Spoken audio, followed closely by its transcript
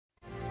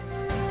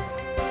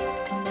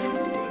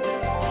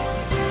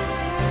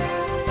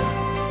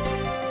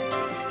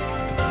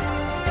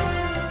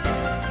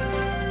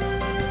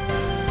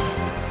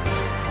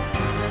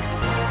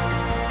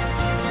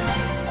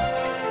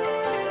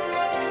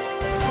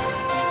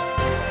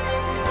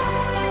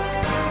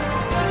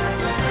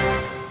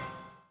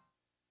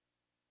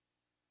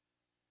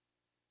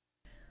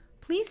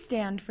Please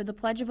stand for the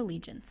Pledge of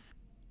Allegiance.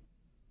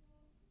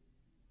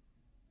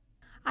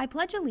 I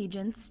pledge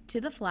allegiance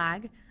to the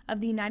flag of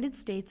the United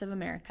States of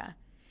America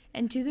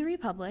and to the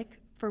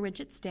republic for which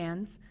it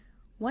stands,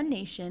 one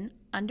nation,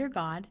 under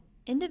God,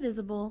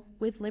 indivisible,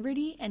 with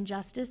liberty and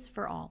justice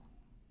for all.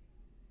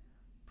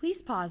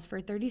 Please pause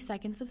for 30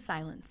 seconds of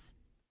silence.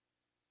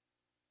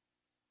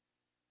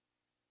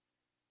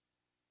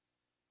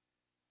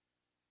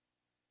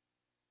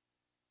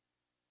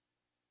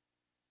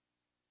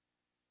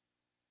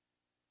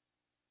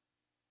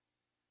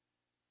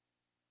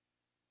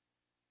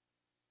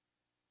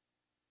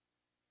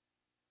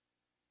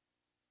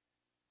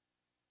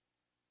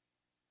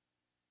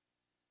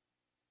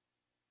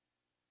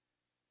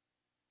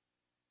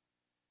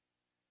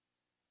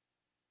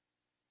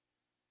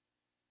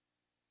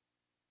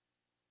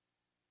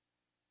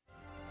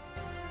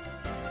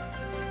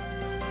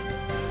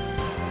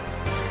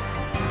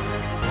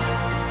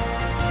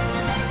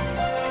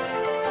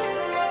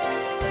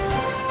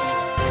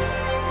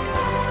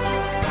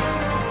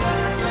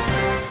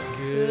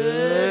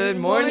 Good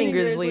morning,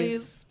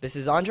 Grizzlies. This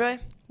is Andre.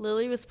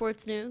 Lily with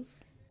Sports News.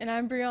 And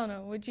I'm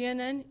Brianna with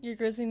GNN, your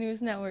Grizzly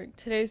News Network.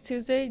 Today is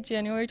Tuesday,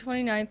 January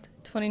 29th,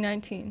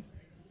 2019.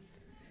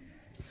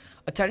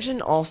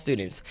 Attention all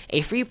students.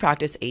 A free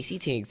practice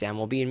ACT exam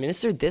will be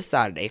administered this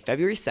Saturday,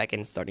 February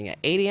 2nd, starting at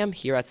 8 a.m.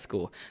 here at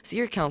school. See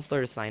your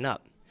counselor to sign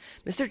up.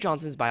 Mr.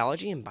 Johnson's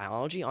Biology and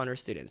Biology Honor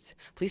students,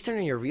 please turn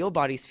in your Real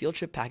Bodies field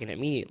trip packet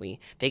immediately.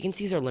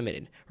 Vacancies are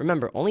limited.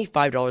 Remember, only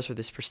 $5 for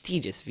this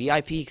prestigious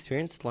VIP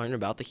experience to learn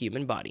about the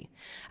human body.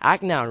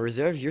 Act now and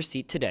reserve your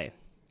seat today.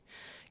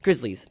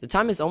 Grizzlies, the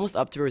time is almost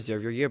up to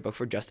reserve your yearbook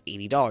for just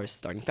 $80.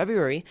 Starting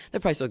February, the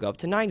price will go up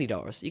to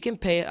 $90. You can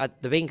pay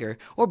at the banker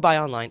or buy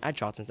online at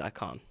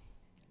johnsons.com.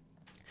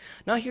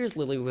 Now here's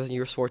Lily with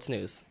your sports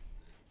news.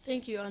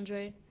 Thank you,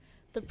 Andre.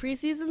 The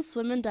preseason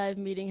swim and dive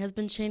meeting has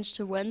been changed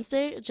to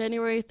Wednesday,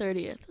 January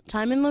 30th.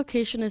 Time and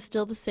location is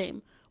still the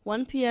same,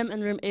 1 p.m.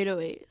 in room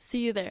 808. See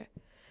you there.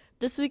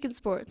 This week in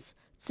sports.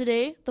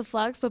 Today, the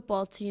flag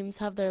football teams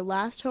have their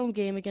last home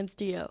game against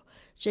DO.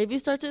 JV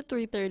starts at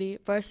 3:30,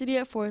 varsity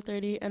at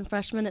 4:30, and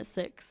freshmen at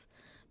 6.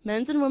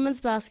 Men's and women's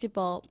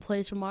basketball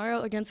play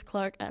tomorrow against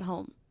Clark at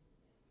home.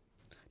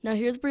 Now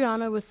here's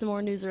Brianna with some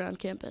more news around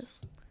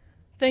campus.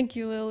 Thank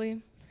you,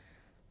 Lily.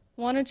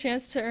 Want a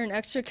chance to earn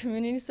extra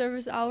community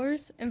service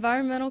hours?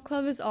 Environmental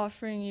Club is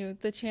offering you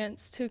the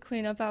chance to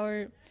clean up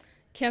our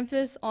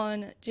campus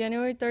on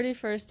January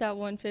 31st at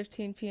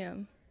 1:15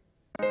 p.m.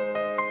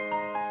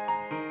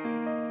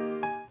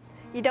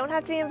 You don't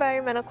have to be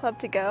Environmental Club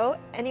to go.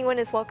 Anyone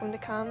is welcome to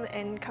come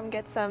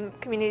get some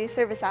community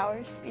service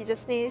hours. You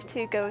just need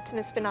to go to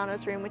Miss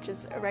Bonanno's room, which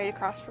is right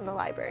across from the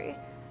library.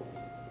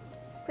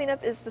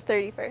 Cleanup is the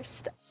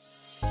 31st.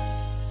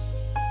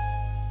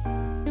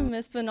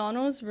 Miss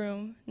Bonanno's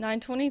room,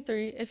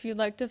 923, if you'd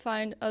like to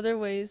find other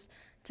ways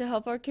to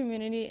help our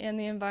community and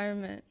the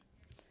environment.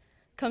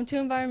 Come to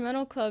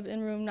Environmental Club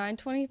in room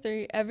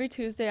 923 every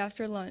Tuesday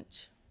after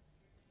lunch.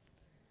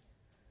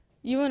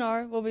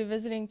 UNR will be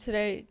visiting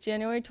today,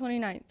 January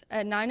 29th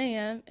at 9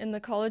 a.m. in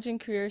the College and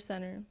Career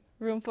Center,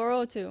 room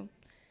 402.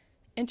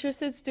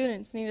 Interested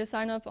students need to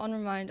sign up on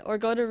Remind or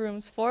go to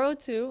rooms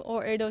 402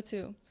 or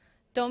 802.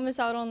 Don't miss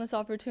out on this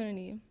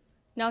opportunity.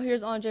 Now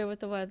here's Andre with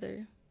the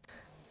weather.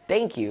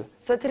 Thank you.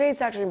 So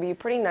today's actually going to be a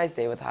pretty nice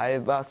day with a high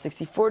of about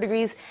 64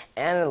 degrees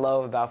and a low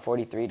of about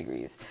 43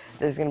 degrees.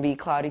 There's going to be a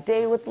cloudy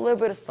day with a little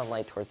bit of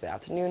sunlight towards the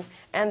afternoon,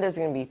 and there's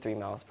going to be 3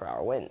 miles per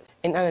hour winds.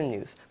 In other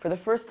news, for the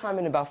first time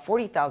in about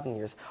 40,000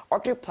 years,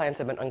 Arctic plants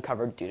have been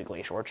uncovered due to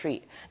glacial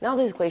retreat. Now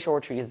this glacial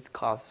retreat is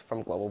caused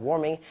from global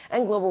warming,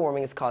 and global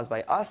warming is caused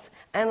by us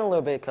and a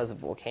little bit because of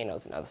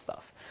volcanoes and other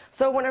stuff.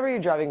 So whenever you're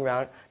driving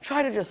around,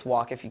 try to just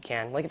walk if you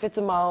can. Like if it's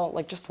a mile,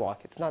 like just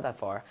walk. It's not that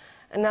far.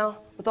 And now,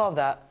 with all of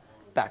that,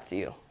 back to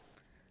you.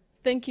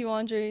 Thank you,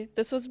 Andre.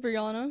 This was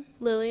Brianna,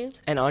 Lily,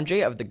 and Andre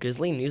of the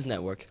Grizzly News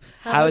Network.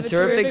 Have a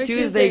terrific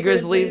Tuesday,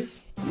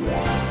 Grizzlies.